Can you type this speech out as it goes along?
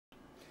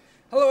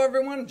Hello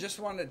everyone, just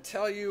wanted to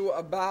tell you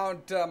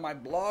about my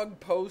blog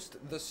post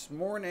this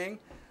morning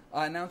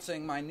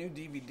announcing my new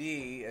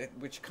DVD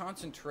which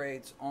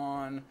concentrates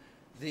on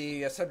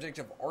the subject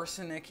of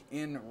arsenic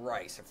in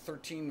rice. I have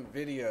 13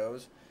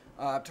 videos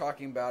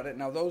talking about it.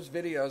 Now those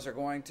videos are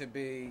going to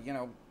be,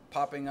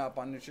 popping up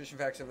on Nutrition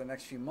Facts over the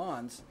next few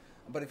months.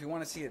 But if you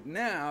want to see it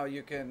now,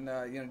 you can,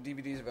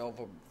 DVD is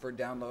available for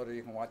download or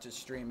you can watch it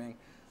streaming.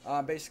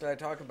 Basically, I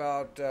talk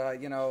about,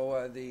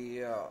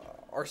 the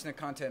arsenic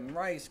content in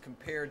rice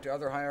compared to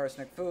other high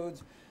arsenic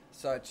foods,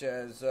 such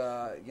as,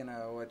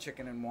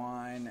 chicken and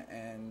wine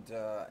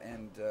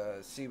and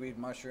seaweed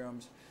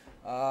mushrooms.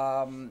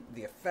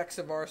 The effects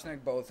of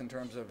arsenic, both in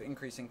terms of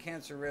increasing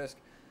cancer risk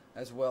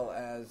as well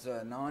as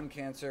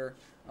non-cancer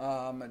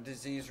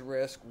disease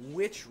risk.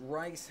 Which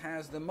rice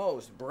has the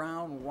most?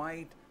 Brown,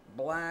 white,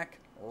 black,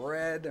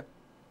 red?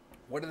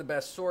 What are the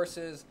best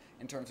sources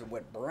in terms of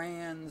what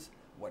brands,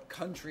 what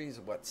countries,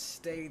 what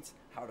states,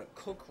 how to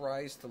cook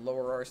rice to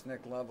lower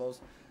arsenic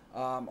levels,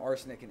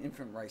 arsenic in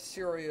infant rice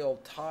cereal,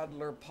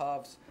 toddler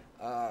puffs,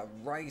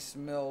 rice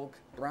milk,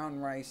 brown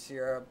rice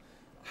syrup.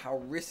 How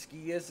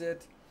risky is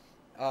it?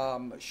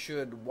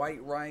 Should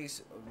white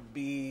rice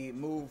be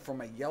moved from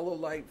a yellow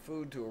light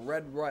food to a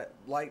red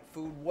light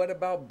food? What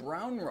about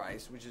brown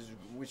rice, which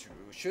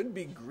should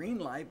be green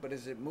light, but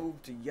is it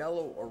moved to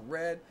yellow or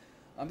red?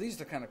 These are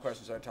the kind of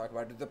questions I talk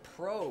about. Do the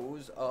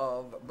pros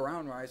of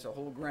brown rice, a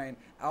whole grain,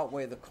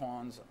 outweigh the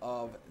cons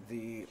of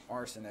the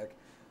arsenic?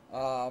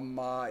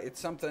 It's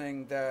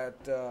something that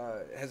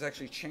has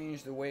actually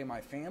changed the way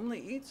my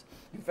family eats.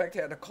 In fact,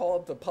 I had to call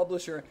up the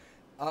publisher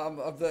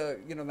of the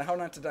How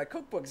Not to Die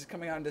cookbook is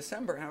coming out in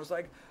December, and I was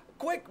like,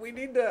 quick, we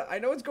need to, I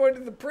know it's going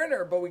to the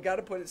printer, but we got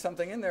to put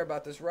something in there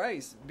about this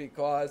rice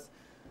because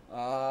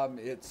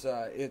it's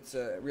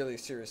a really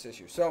serious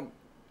issue. So,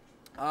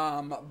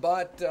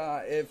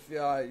 if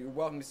you're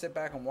welcome to sit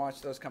back and watch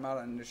those come out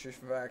on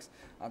Nutrition Facts.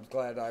 I'm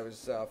glad I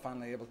was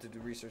finally able to do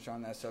research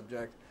on that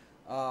subject.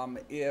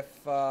 If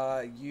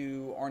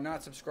you are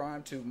not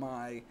subscribed to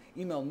my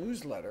email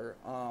newsletter,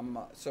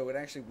 so it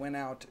actually went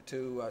out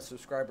to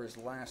subscribers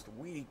last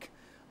week.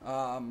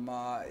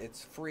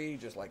 It's free,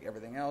 just like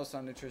everything else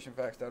on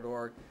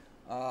NutritionFacts.org.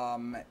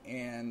 And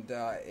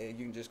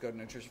you can just go to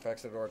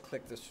NutritionFacts.org,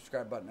 click the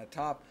subscribe button at the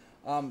top.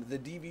 The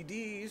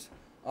DVDs,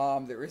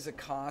 there is a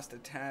cost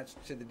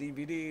attached to the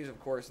DVDs. Of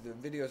course, the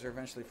videos are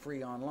eventually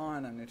free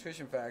online on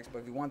Nutrition Facts, but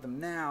if you want them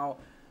now,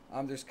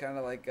 there's kind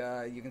of like,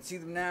 you can see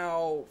them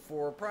now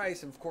for a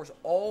price, and of course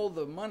all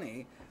the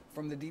money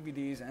from the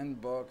DVDs and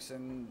books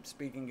and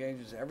speaking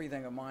engagements,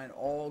 everything of mine,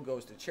 all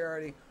goes to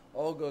charity,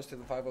 all goes to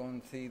the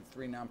 501c3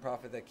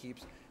 nonprofit that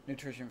keeps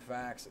Nutrition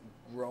Facts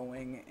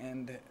growing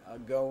and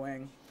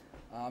going.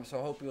 So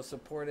I hope you'll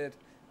support it,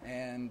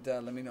 and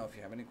let me know if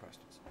you have any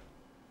questions.